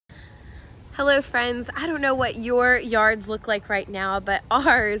Hello friends, I don't know what your yards look like right now, but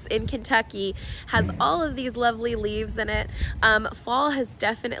ours in Kentucky has all of these lovely leaves in it. Fall has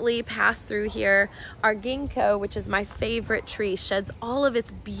definitely passed through here. Our ginkgo, which is my favorite tree, sheds all of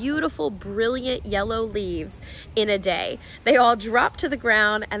its beautiful, brilliant yellow leaves in a day. They all drop to the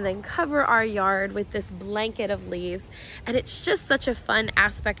ground and then cover our yard with this blanket of leaves. And it's just such a fun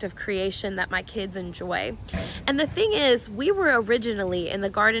aspect of creation that my kids enjoy. And the thing is, we were originally in the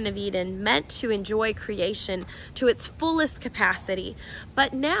Garden of Eden meant to enjoy creation to its fullest capacity.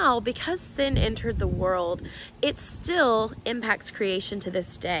 But now, because sin entered the world, it still impacts creation to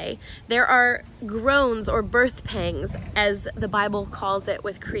this day. There are groans or birth pangs, as the Bible calls it,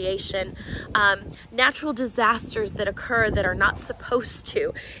 with creation. Natural disasters that occur that are not supposed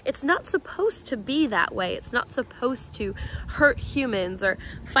to. It's not supposed to be that way. It's not supposed to hurt humans or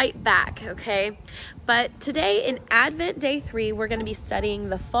fight back, okay? But today in Advent Day 3, we're going to be studying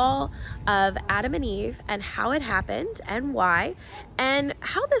the fall of Adam and Eve and how it happened and why, and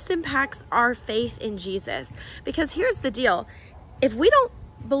how this impacts our faith in Jesus. Because here's the deal. If we don't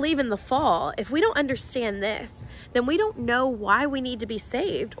believe in the fall, if we don't understand this, then we don't know why we need to be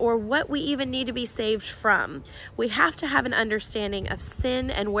saved or what we even need to be saved from. We have to have an understanding of sin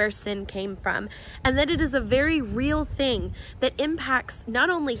and where sin came from, and that it is a very real thing that impacts not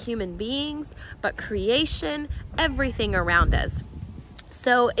only human beings, but creation, everything around us.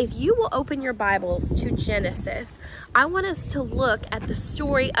 So if you will open your Bibles to Genesis, I want us to look at the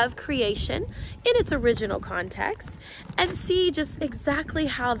story of creation in its original context and see just exactly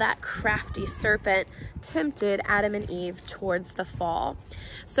how that crafty serpent tempted Adam and Eve towards the fall.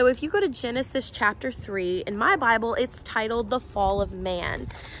 So if you go to Genesis chapter 3, in my Bible, it's titled The Fall of Man.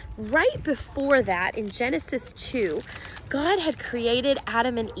 Right before that, in Genesis 2, God had created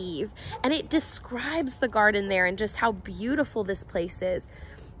Adam and Eve, and it describes the garden there and just how beautiful this place is.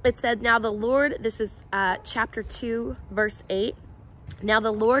 It said, now the Lord, this is chapter 2, verse 8. Now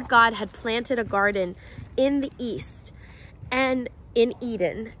the Lord God had planted a garden in the east and in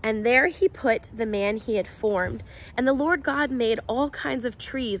Eden, and there he put the man he had formed. And the Lord God made all kinds of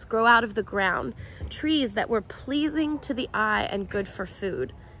trees grow out of the ground, trees that were pleasing to the eye and good for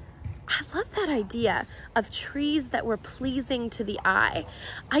food. I love that idea of trees that were pleasing to the eye.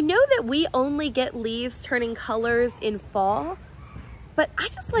 I know that we only get leaves turning colors in fall, but I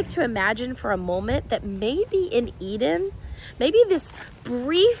just like to imagine for a moment that maybe in Eden, maybe this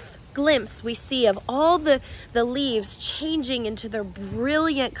brief glimpse we see of all the leaves changing into their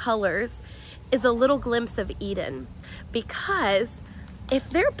brilliant colors is a little glimpse of Eden. Because if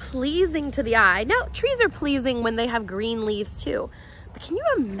they're pleasing to the eye, now trees are pleasing when they have green leaves too, but can you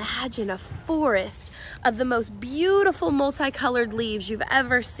imagine a forest of the most beautiful multicolored leaves you've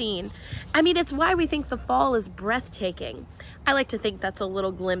ever seen? I mean, it's why we think the fall is breathtaking. I like to think that's a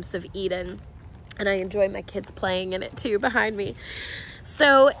little glimpse of Eden, and I enjoy my kids playing in it too behind me.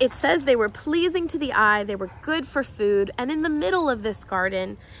 So it says they were pleasing to the eye, they were good for food, and in the middle of this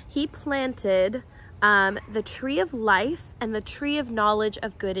garden, he planted the tree of life and the tree of knowledge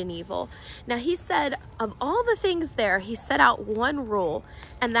of good and evil. Now he said of all the things there, he set out one rule,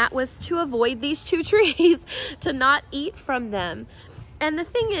 and that was to avoid these two trees, to not eat from them. And the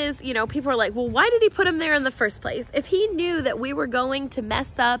thing is, you know, people are like, well, why did he put them there in the first place? If he knew that we were going to mess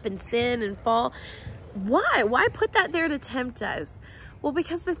up and sin and fall, why? Why put that there to tempt us? Well,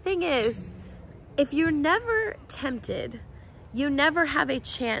 because the thing is, if you're never tempted, you never have a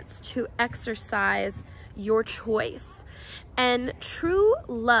chance to exercise your choice. And true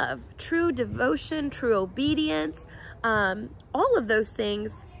love, true devotion, true obedience, all of those things,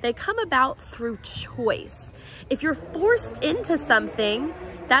 they come about through choice. If you're forced into something,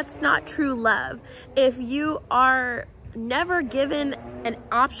 that's not true love. If you are never given an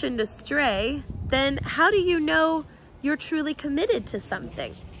option to stray, then how do you know you're truly committed to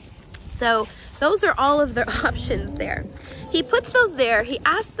something? So those are all of their options there. He puts those there, he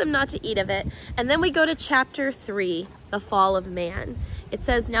asks them not to eat of it, and then we go to chapter 3, the fall of man. It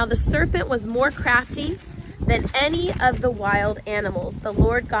says, now the serpent was more crafty than any of the wild animals the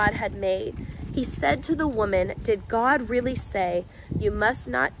Lord God had made. He said to the woman, did God really say, you must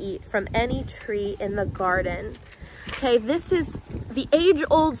not eat from any tree in the garden? Okay, this is the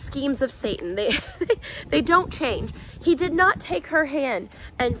age-old schemes of Satan. They don't change. He did not take her hand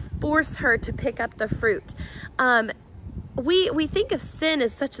and force her to pick up the fruit. We think of sin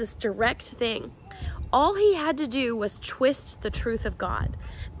as such this direct thing. All he had to do was twist the truth of God.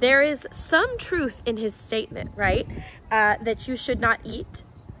 There is some truth in his statement, right? That you should not eat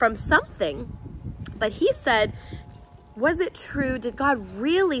from something. But he said, was it true? Did God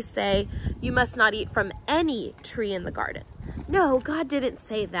really say you must not eat from any tree in the garden? No, God didn't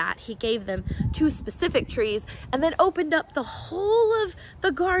say that. He gave them 2 specific trees and then opened up the whole of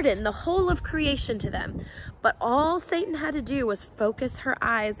the garden, the whole of creation to them. But all Satan had to do was focus her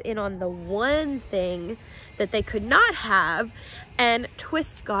eyes in on the one thing that they could not have and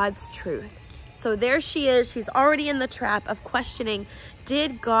twist God's truth. So there she is. She's already in the trap of questioning,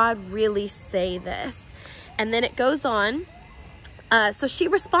 did God really say this? And then it goes on. So she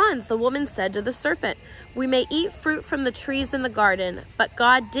responds, the woman said to the serpent, we may eat fruit from the trees in the garden, but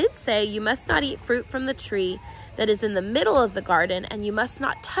God did say you must not eat fruit from the tree that is in the middle of the garden, and you must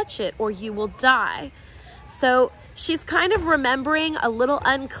not touch it or you will die. So she's kind of remembering a little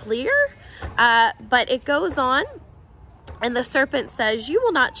unclear, but it goes on. And the serpent says, you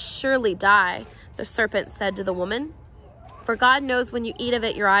will not surely die, the serpent said to the woman. For God knows when you eat of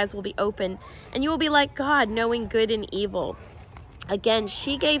it, your eyes will be opened, and you will be like God, knowing good and evil. Again,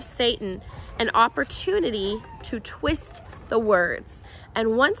 she gave Satan an opportunity to twist the words.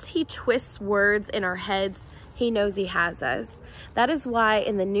 And once he twists words in our heads, he knows he has us. That is why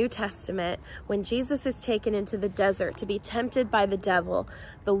in the New Testament, when Jesus is taken into the desert to be tempted by the devil,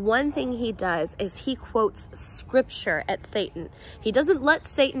 the one thing he does is he quotes scripture at Satan. He doesn't let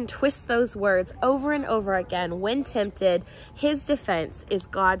Satan twist those words over and over again. When tempted, his defense is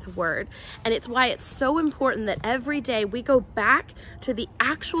God's word. And it's why it's so important that every day we go back to the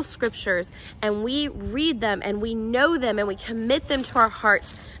actual scriptures and we read them and we know them and we commit them to our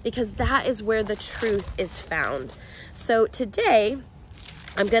hearts, because that is where the truth is found. So today,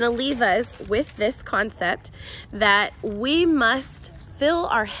 I'm going to leave us with this concept that we must fill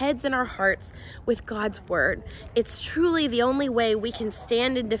our heads and our hearts with God's word. It's truly the only way we can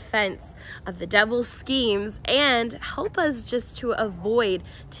stand in defense of the devil's schemes and help us just to avoid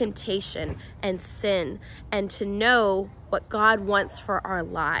temptation and sin and to know what God wants for our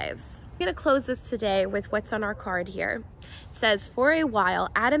lives. I'm going to close this today with what's on our card here. It says, for a while,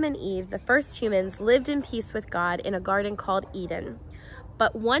 Adam and Eve, the first humans, lived in peace with God in a garden called Eden.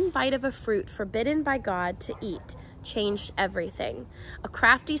 But one bite of a fruit forbidden by God to eat changed everything. A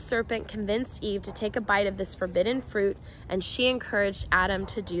crafty serpent convinced Eve to take a bite of this forbidden fruit, and she encouraged Adam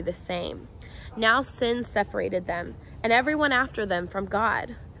to do the same. Now sin separated them, and everyone after them, from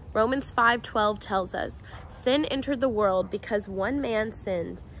God. Romans 5:12 tells us, sin entered the world because one man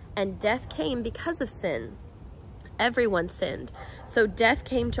sinned, and death came because of sin. Everyone sinned, so death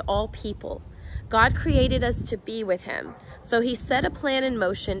came to all people. God created us to be with him, so he set a plan in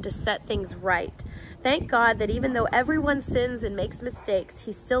motion to set things right. Thank God that even though everyone sins and makes mistakes,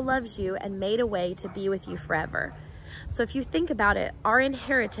 he still loves you and made a way to be with you forever. So if you think about it, our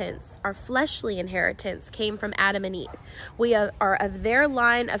inheritance, our fleshly inheritance, came from Adam and Eve. We are of their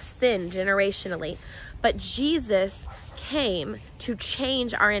line of sin generationally, but Jesus came to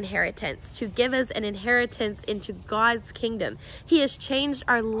change our inheritance, to give us an inheritance into God's kingdom. He has changed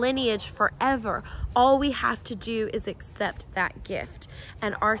our lineage forever. All we have to do is accept that gift,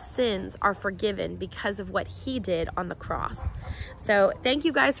 and our sins are forgiven because of what he did on the cross. So thank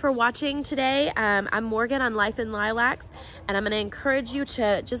you guys for watching today. I'm Morgan on Life in Lilacs, and I'm going to encourage you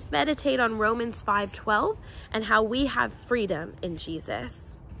to just meditate on Romans 5:12 and how we have freedom in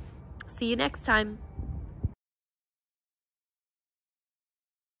Jesus. See you next time.